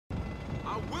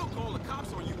will call the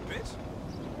cops on you, bitch.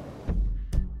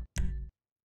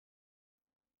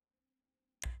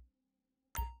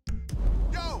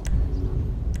 Yo!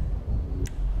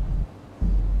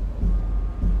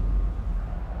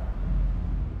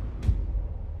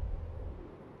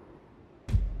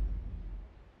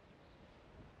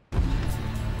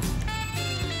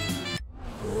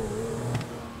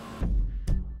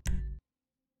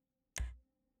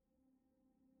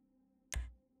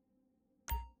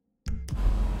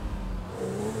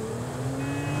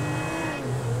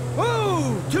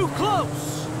 Too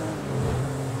close!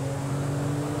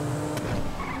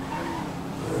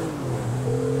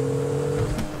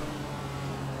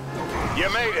 You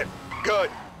made it. Good.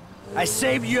 I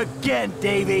saved you again,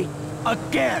 Davey.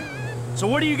 Again! So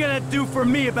what are you gonna do for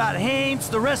me about Haynes,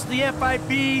 the rest of the FIB,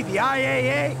 the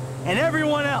IAA, and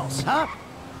everyone else, huh?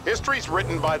 History's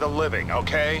written by the living,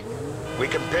 okay? We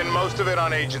can pin most of it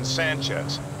on Agent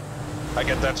Sanchez. I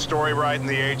get that story right and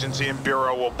the agency and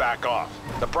Bureau will back off.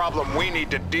 The problem we need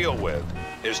to deal with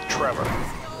is Trevor.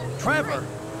 Trevor?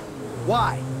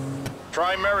 Why?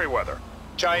 Try Merriweather,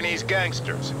 Chinese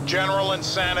gangsters, general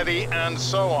insanity, and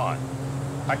so on.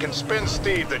 I can spin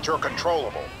Steve that you're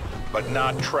controllable, but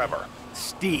not Trevor.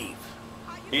 Steve.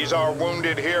 He's our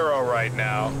wounded hero right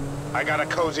now. I gotta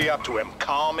cozy up to him,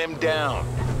 calm him down.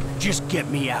 Just get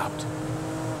me out.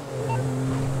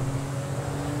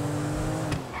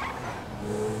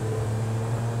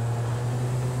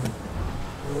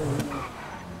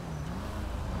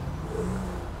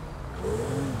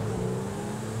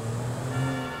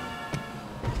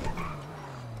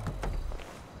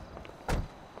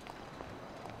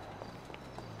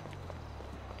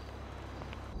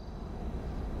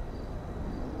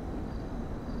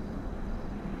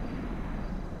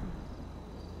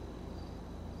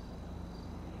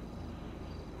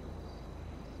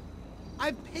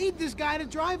 I paid this guy to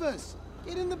drive us.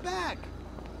 Get in the back.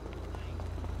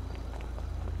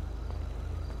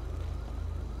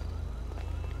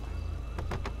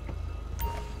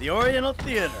 The Oriental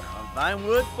Theater on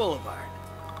Vinewood Boulevard.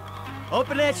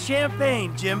 Open that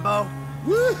champagne, Jimbo.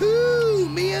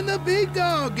 Woohoo! Me and the big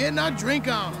dog getting our drink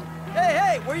on.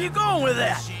 Hey, where you going with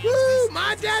that? Woo!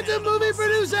 My dad's a movie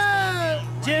producer!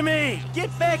 Jimmy,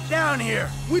 get back down here.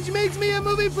 Which makes me a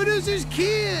movie producer's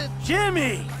kid.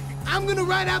 Jimmy! I'm gonna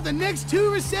ride out the next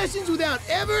 2 recessions without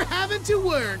ever having to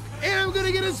work. And I'm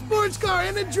gonna get a sports car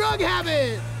and a drug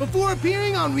habit before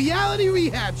appearing on Reality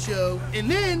Rehab Show. And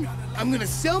then I'm gonna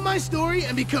sell my story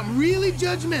and become really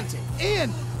judgmental.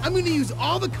 And I'm gonna use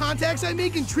all the contacts I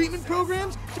make in treatment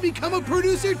programs to become a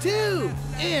producer too.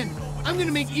 And I'm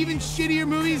gonna make even shittier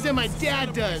movies than my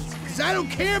dad does. Cause I don't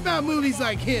care about movies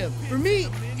like him. For me,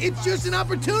 it's just an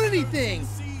opportunity thing.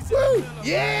 Woo!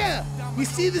 Yeah! You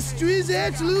see the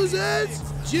Strizzettes, losers?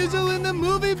 Chisel in the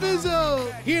movie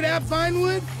bizzle. Hear that,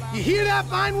 Vinewood? You hear that,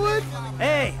 Vinewood?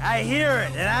 Hey, I hear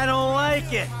it, and I don't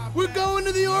like it. We're going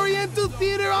to the Oriental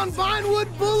Theater on Vinewood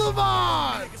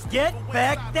Boulevard. Get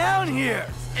back down here.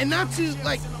 And not to,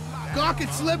 like, gawk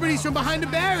at celebrities from behind a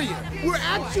barrier. We're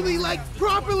actually, like,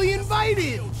 properly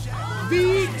invited.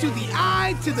 V to the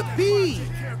I to the P.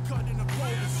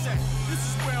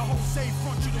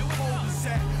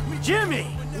 Jimmy!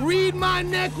 Read my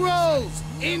necros!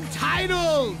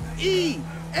 Entitled!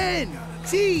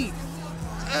 E-N-T...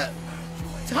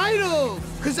 titled!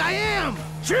 Cause I am!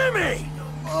 Jimmy!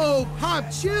 Oh,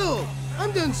 Pop, chill!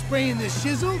 I'm done spraying this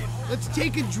shizzle. Let's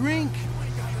take a drink.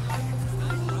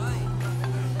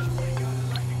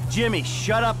 Jimmy,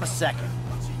 shut up a second.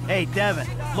 Hey, Devin,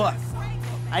 look.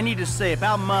 I need to say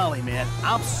about Molly, man.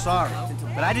 I'm sorry,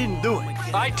 but I didn't do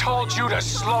it. I told you to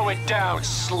slow it down,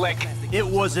 Slick. It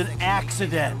was an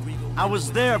accident. I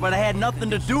was there, but I had nothing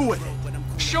to do with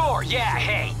it. Sure, yeah,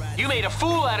 hey. You made a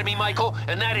fool out of me, Michael,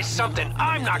 and that is something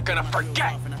I'm not gonna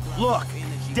forget. Look,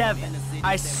 Devin,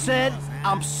 I said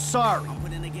I'm sorry.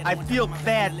 I feel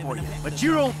bad for you, but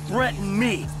you don't threaten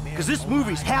me, because this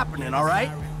movie's happening, all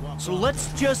right? So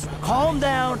let's just calm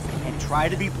down and try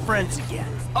to be friends again.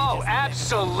 Oh,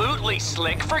 absolutely,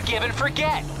 Slick. Forgive and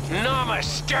forget.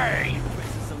 Namaste.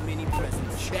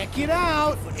 Check it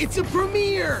out. It's a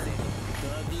premiere.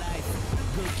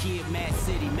 Good kid, mad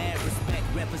city, mad respect,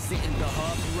 representing the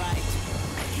hub right.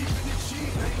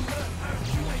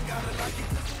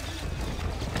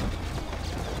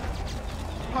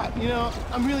 Pop, you know,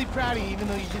 I'm really proud of you, even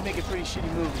though you did make a pretty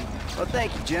shitty movie. Well,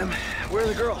 thank you, Jim. Where are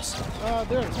the girls?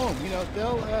 They're at home. You know,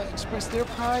 they'll express their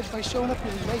pride by showing up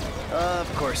really late.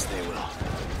 Of course they will.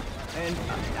 And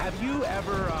have you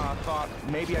ever thought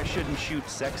maybe I shouldn't shoot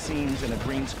sex scenes in a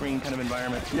green screen kind of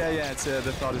environment? Yeah, it's the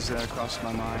thought has crossed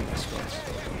my mind, I suppose.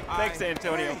 Thanks,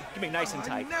 Antonio. Give me nice and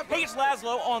tight. Hey, it's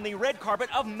Laszlo on the red carpet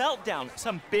of Meltdown.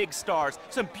 Some big stars,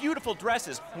 some beautiful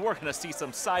dresses. We're gonna see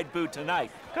some side boob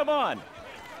tonight. Come on.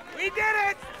 We did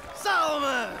it!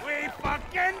 Solomon! We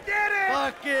fucking did it!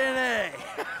 Fucking A!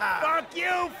 Fuck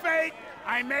you, fate!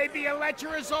 I may be a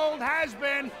lecherous old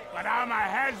has-been, but I'm a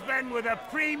has-been with a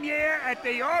premiere at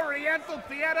the Oriental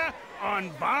Theater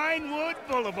on Vinewood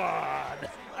Boulevard.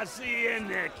 I'll see you in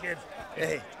there, kid.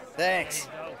 Hey, thanks.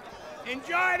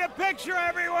 Enjoy the picture,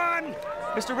 everyone!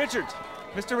 Mr. Richards.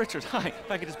 Mr. Richards, hi. If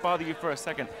I could just bother you for a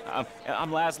second.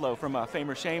 I'm Laszlo from Fame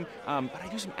or Shame, but I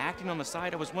do some acting on the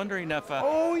side. I was wondering if,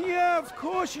 Oh, yeah, of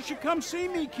course. You should come see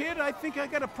me, kid. I think I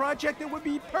got a project that would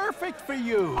be perfect for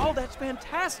you. Oh, that's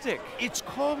fantastic. It's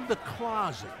called The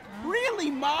Closet.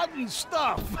 Really modern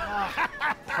stuff.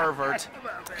 Pervert.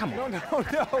 Come on. No.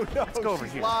 Let's go over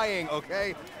here. Lying,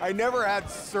 okay? I never had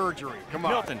surgery. Come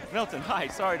on. Milton, hi.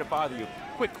 Sorry to bother you.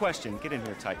 Quick question. Get in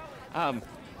here tight.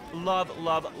 Loved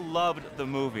the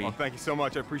movie. Oh, thank you so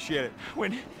much. I appreciate it.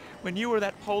 When you were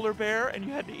that polar bear and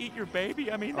you had to eat your baby,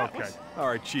 I mean, that was... All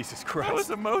right, Jesus Christ. That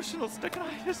was emotional. Can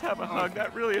I just have a hug?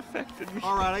 That really affected me.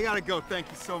 All right, I gotta go. Thank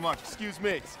you so much. Excuse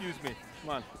me.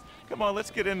 Come on,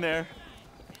 let's get in there.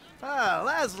 Ah,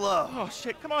 Laszlo. Oh,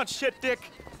 shit. Come on, shit, dick.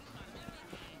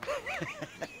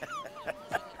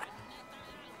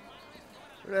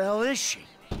 Where the hell is she?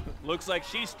 Looks like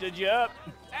she stood you up.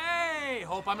 Hey,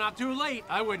 hope I'm not too late.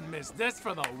 I wouldn't miss this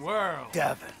for the world.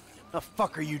 Devin, the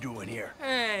fuck are you doing here?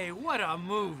 Hey, what a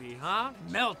movie, huh?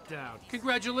 Meltdown.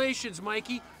 Congratulations,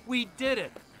 Mikey. We did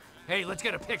it. Hey, let's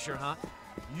get a picture, huh?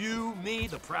 You, me,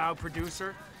 the proud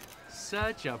producer.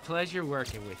 Such a pleasure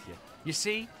working with you. You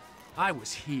see, I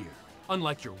was here,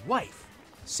 unlike your wife.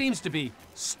 Seems to be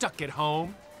stuck at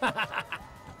home.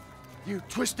 You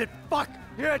twisted fuck!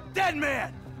 You're a dead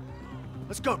man!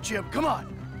 Let's go, Jim, come on!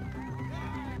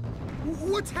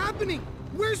 What's happening?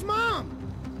 Where's Mom?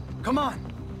 Come on!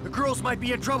 The girls might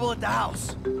be in trouble at the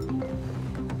house.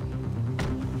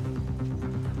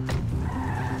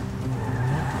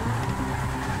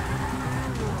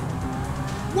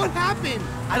 What happened?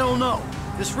 I don't know.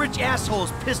 This rich asshole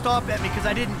is pissed off at me because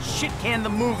I didn't shit-can the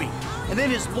movie. And then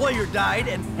his lawyer died,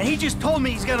 and he just told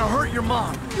me he's gonna hurt your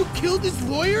mom. You killed his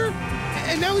lawyer?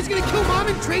 And now he's gonna kill Mom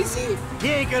and Tracey? He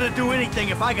ain't gonna do anything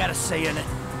if I got a say in it.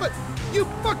 But you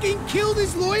fucking killed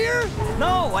his lawyer?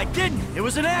 No, I didn't. It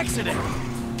was an accident.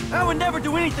 I would never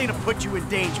do anything to put you in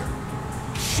danger.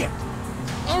 Shit.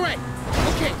 All right,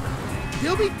 okay.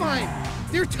 They'll be fine.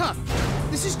 They're tough.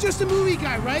 This is just a movie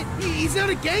guy, right? He's not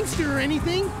a gangster or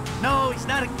anything. No, he's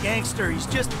not a gangster. He's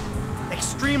just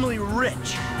extremely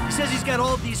rich. He says he's got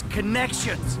all these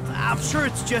connections. I'm sure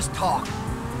it's just talk.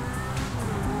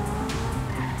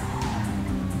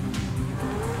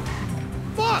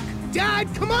 Fuck! Dad,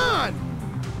 come on!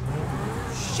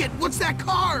 Shit, what's that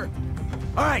car?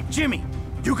 All right, Jimmy,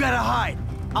 you gotta hide.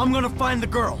 I'm gonna find the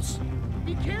girls.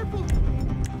 Be careful.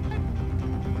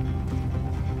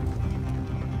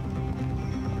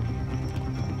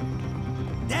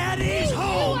 Daddy's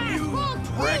home, you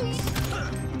pricks!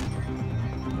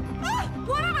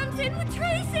 One of them's in with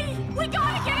Tracey! We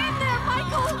gotta get in there,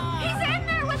 Michael! He's in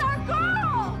there with our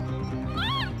girl!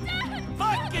 Mom, Dad!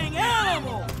 Fucking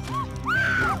animal!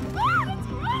 It's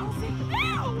gross!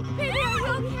 Ew! Baby, are you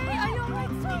okay? Are you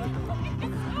alright, sweetie?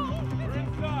 We're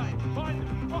inside. Find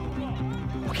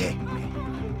them. Okay.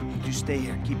 You stay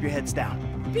here. Keep your heads down.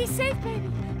 Be safe, baby.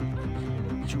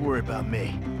 Don't you worry about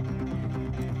me.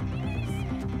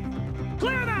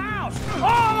 Clear the house!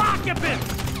 All occupants!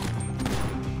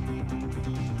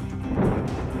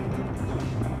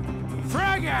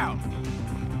 Frag out!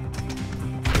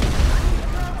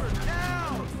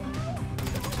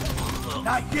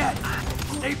 Not yet.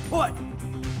 Stay put.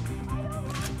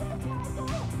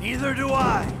 Neither do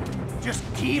I. Just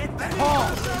keep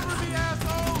calm.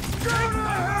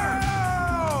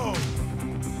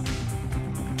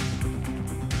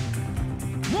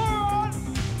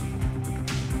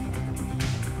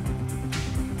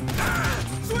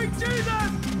 Sweet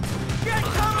Jesus! Get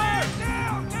cover!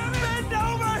 Now! Bend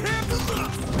over here!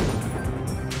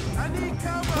 I need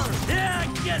cover! Yeah, I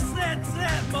guess that's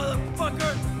that,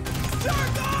 motherfucker.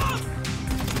 Jerk off!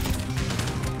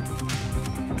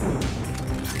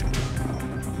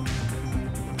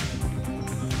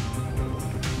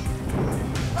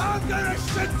 I'm gonna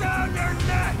shut down your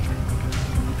neck!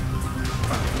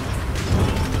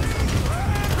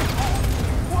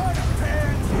 What a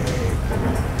pansy!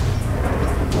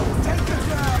 Take the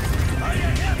job! Are you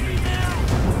happy now?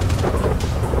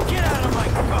 Get out of my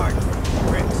garden.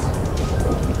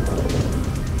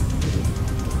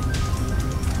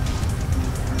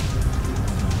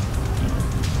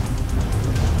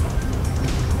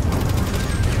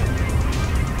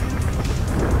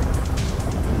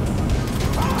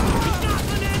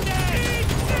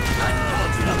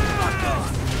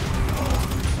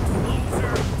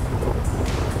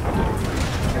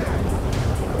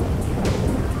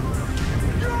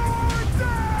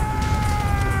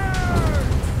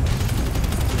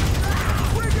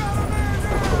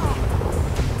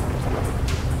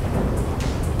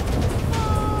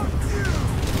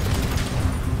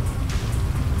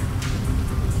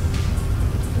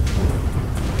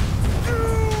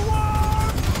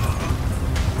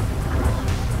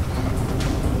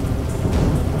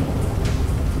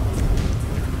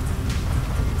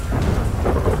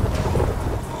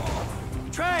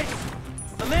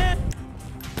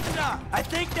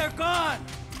 think they're gone!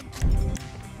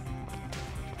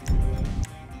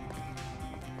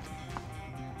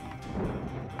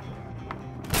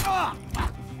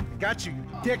 Got you,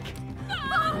 dick. It's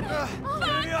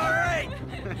gonna be all right!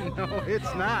 No,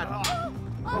 it's not.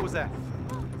 What was that?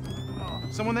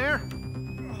 Someone there?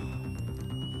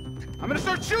 I'm gonna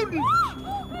start shooting!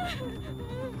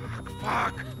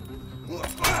 Fuck!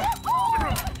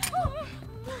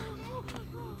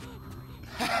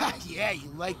 Yeah, you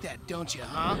like that, don't you,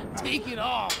 huh? Take it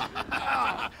all.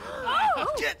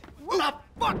 Get the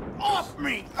fuck off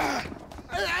me!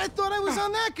 I thought I was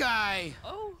on that guy.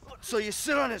 So you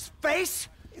sit on his face?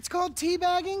 It's called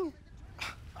teabagging.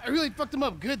 I really fucked him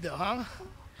up good, though, huh? All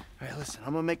right, listen,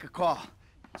 I'm gonna make a call.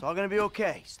 It's all gonna be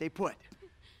okay. Stay put.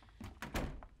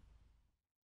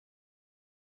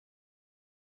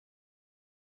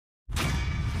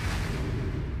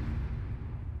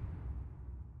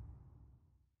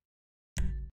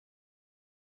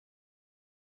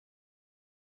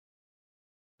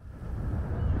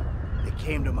 They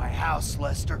came to my house,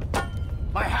 Lester.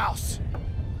 My house!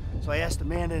 So I asked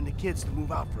Amanda and the kids to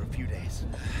move out for a few days.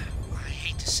 I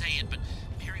hate to say it, but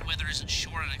Merriweather isn't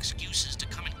short on excuses to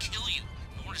come and kill you,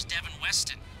 nor is Devin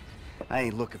Weston. I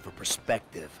ain't looking for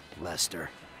perspective,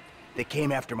 Lester. They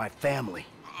came after my family.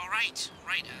 All right.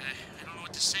 I don't know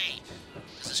what to say.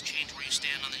 Does this change where you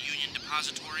stand on the Union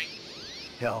Depository?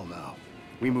 Hell no.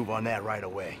 We move on that right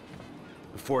away.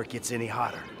 Before it gets any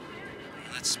hotter.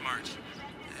 Yeah, that's smart.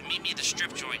 Meet me at the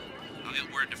strip joint. I'll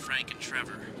get word to Frank and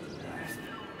Trevor.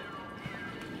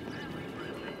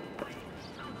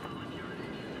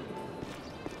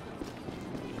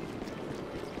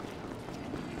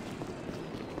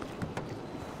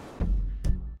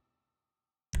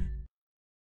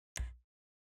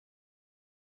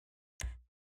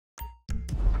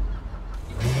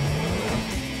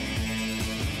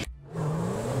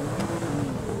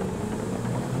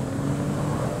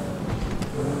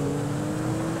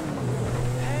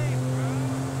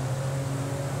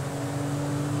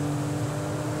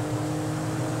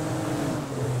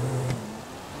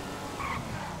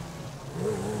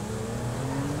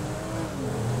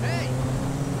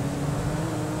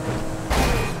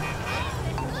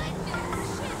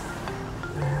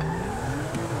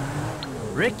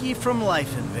 Ricky from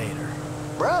Life Invader.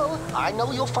 Bro, I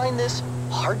know you'll find this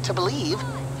hard to believe,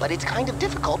 but it's kind of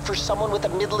difficult for someone with a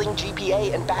middling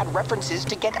GPA and bad references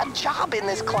to get a job in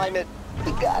this climate.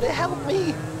 You gotta help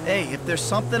me. Hey, if there's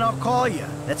something, I'll call you.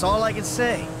 That's all I can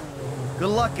say. Good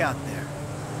luck out there.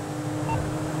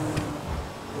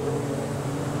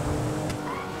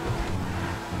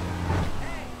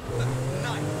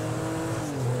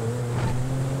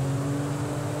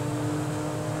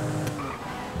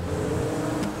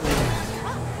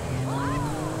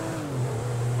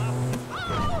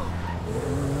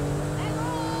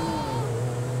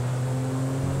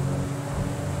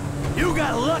 You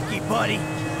got lucky, buddy.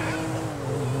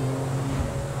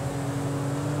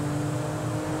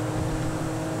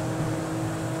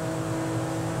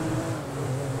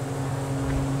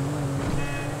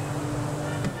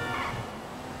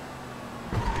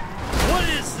 What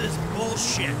is this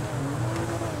bullshit?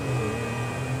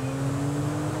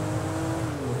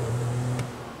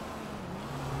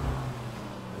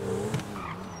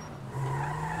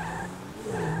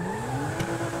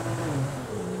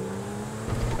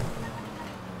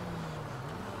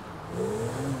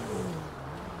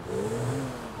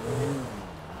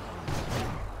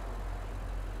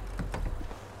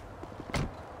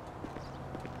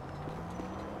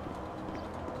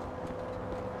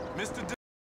 Mr. D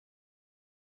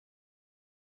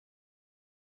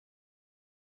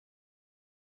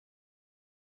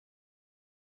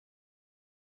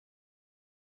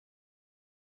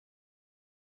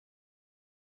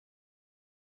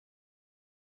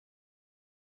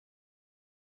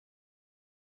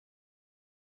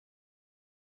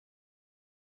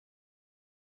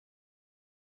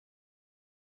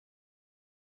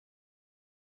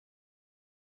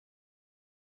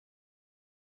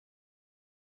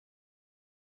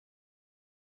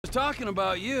talking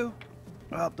about you.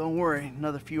 Well, don't worry.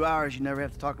 Another few hours, you never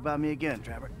have to talk about me again,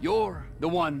 Trevor. You're the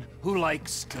one who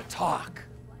likes to talk.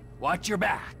 Watch your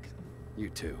back. You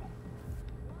too.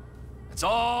 That's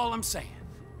all I'm saying.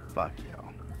 Fuck you.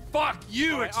 Fuck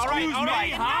you, All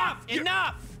right, huh?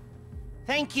 enough!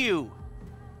 Thank you.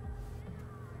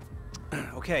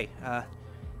 Okay,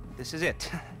 this is it.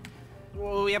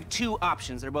 Well, we have two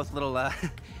options. They're both a little,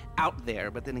 out there,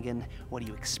 but then again, what do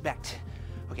you expect?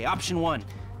 Okay, option one.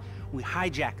 We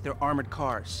hijack their armored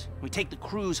cars. We take the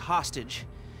crews hostage,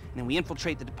 and then we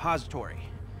infiltrate the depository.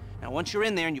 Now, once you're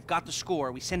in there and you've got the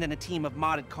score, we send in a team of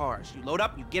modded cars. You load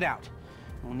up, you get out.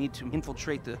 we'll need to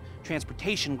infiltrate the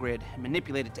transportation grid and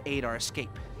manipulate it to aid our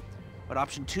escape. But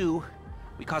option 2,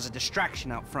 we cause a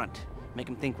distraction out front. Make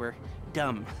them think we're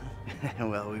dumb.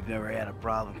 Well, we've never had a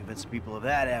problem convincing people of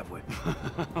that, have we?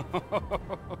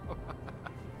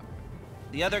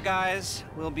 The other guys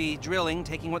will be drilling,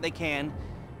 taking what they can.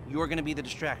 You're gonna be the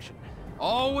distraction.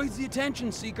 Always the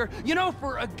attention seeker. You know,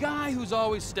 for a guy who's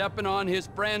always stepping on his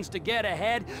friends to get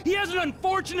ahead, he has an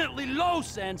unfortunately low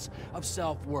sense of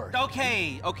self-worth.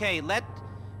 Okay, let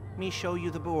me show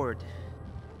you the board.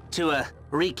 To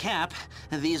recap,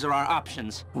 these are our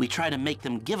options. We try to make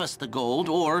them give us the gold,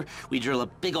 or we drill a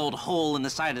big old hole in the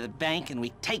side of the bank and we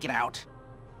take it out.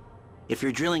 If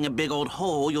you're drilling a big old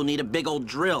hole, you'll need a big old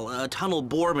drill, a tunnel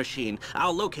bore machine.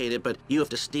 I'll locate it, but you have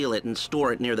to steal it and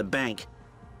store it near the bank.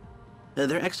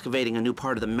 They're excavating a new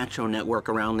part of the metro network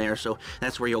around there, so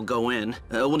that's where you'll go in.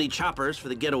 We'll need choppers for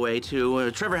the getaway, too.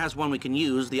 Trevor has one we can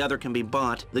use, the other can be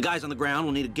bought. The guys on the ground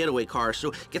will need a getaway car,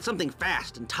 so get something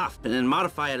fast and tough, and then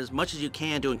modify it as much as you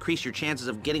can to increase your chances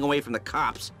of getting away from the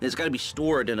cops. It's gotta be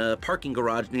stored in a parking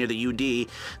garage near the UD.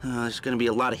 There's gonna be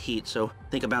a lot of heat, so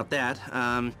think about that.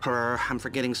 I'm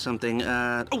forgetting something.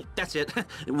 Oh, that's it.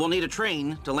 We'll need a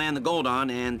train to land the gold on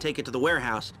and take it to the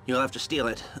warehouse. You'll have to steal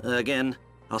it. Again,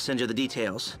 I'll send you the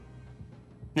details.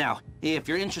 Now, if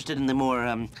you're interested in the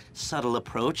more, subtle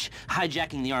approach,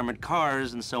 hijacking the armored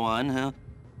cars and so on,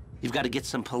 you've got to get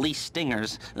some police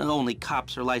stingers. Only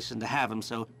cops are licensed to have them,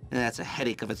 so that's a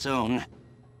headache of its own.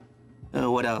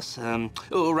 What else?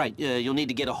 You'll need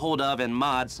to get a hold of and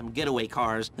mod some getaway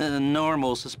cars.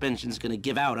 Normal suspension's gonna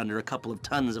give out under a couple of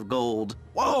tons of gold.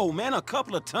 Whoa, man, a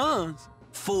couple of tons?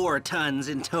 4 tons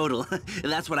in total.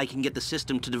 That's what I can get the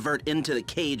system to divert into the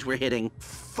cage we're hitting.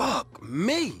 Fuck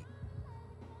me!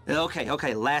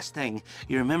 Okay, last thing.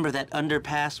 You remember that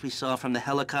underpass we saw from the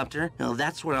helicopter? Well,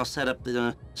 that's where I'll set up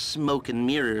the smoke and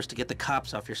mirrors to get the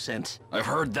cops off your scent. I've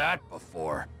heard that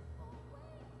before.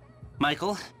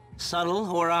 Michael,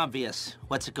 subtle or obvious?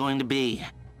 What's it going to be?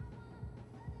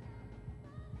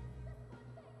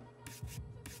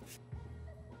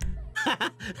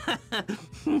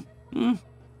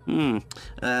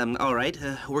 All right.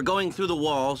 We're going through the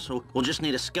wall, so we'll just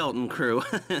need a skeleton crew.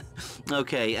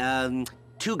 Okay,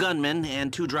 2 gunmen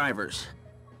and 2 drivers.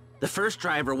 The first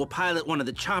driver will pilot one of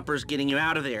the choppers getting you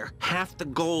out of there. Half the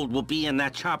gold will be in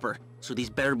that chopper, so these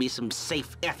better be some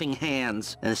safe effing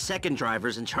hands. And the second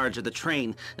driver's in charge of the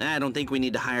train. I don't think we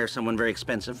need to hire someone very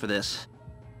expensive for this.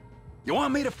 You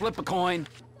want me to flip a coin?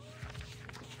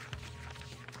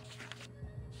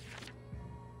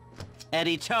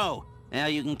 Eddie Toe. Now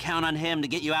you can count on him to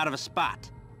get you out of a spot.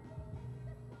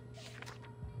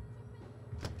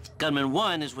 Gunman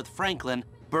 1 is with Franklin,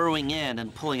 burrowing in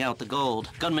and pulling out the gold.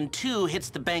 Gunman 2 hits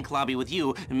the bank lobby with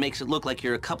you and makes it look like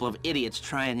you're a couple of idiots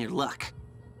trying your luck.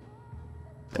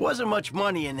 There wasn't much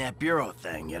money in that bureau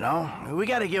thing, you know? We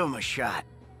gotta give him a shot.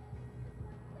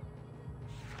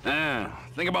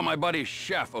 Think about my buddy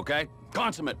Chef, okay?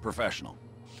 Consummate professional.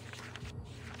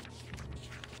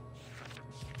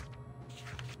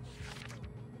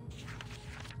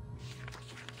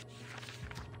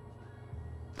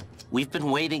 We've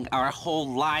been waiting our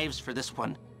whole lives for this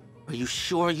one. Are you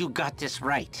sure you got this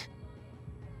right?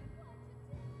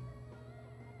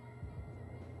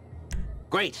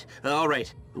 Great. All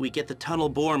right. We get the tunnel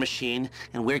bore machine,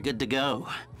 and we're good to go.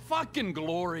 Fucking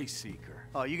glory seeker.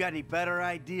 Oh, you got any better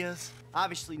ideas?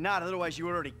 Obviously not, otherwise you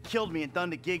would already killed me and done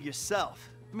the gig yourself.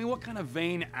 I mean, what kind of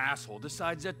vain asshole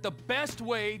decides that the best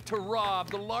way to rob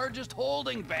the largest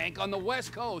holding bank on the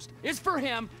West Coast is for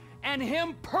him, and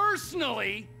him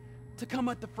personally, to come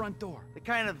at the front door? The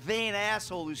kind of vain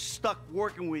asshole who's stuck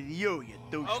working with you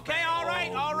douche. Okay, all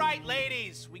right,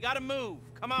 ladies. We gotta move.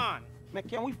 Come on. Man,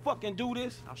 can we fucking do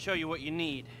this? I'll show you what you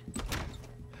need.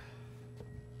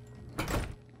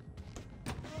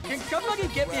 Can somebody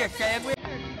get me a sandwich?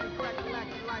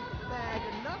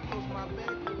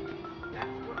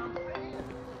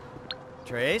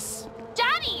 Trace?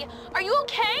 Daddy, are you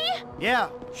okay? Yeah,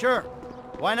 sure.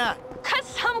 Why not? 'Cause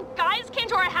some guys came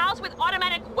to our house with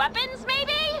automatic weapons,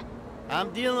 maybe?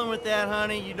 I'm dealing with that,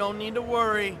 honey. You don't need to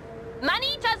worry.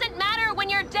 Money doesn't matter when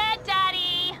you're dead,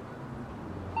 Daddy.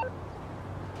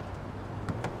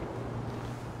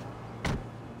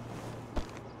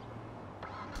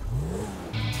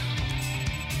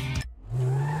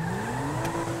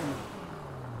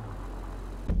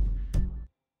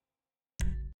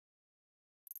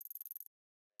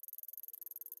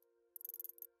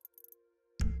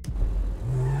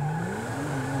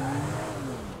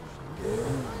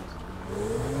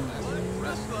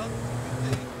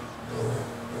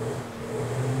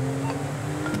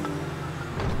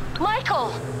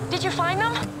 Michael, did you find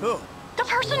them? Who? The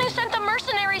person who sent the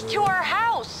mercenaries to our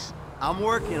house. I'm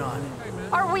working on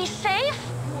it. Are we safe?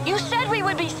 You said we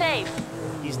would be safe.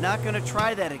 He's not gonna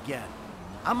try that again.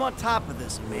 I'm on top of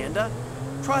this, Amanda.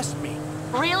 Trust me.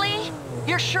 Really?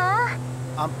 You're sure?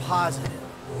 I'm positive.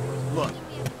 Look,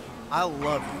 I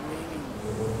love you,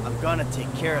 baby. I'm gonna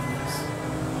take care of this.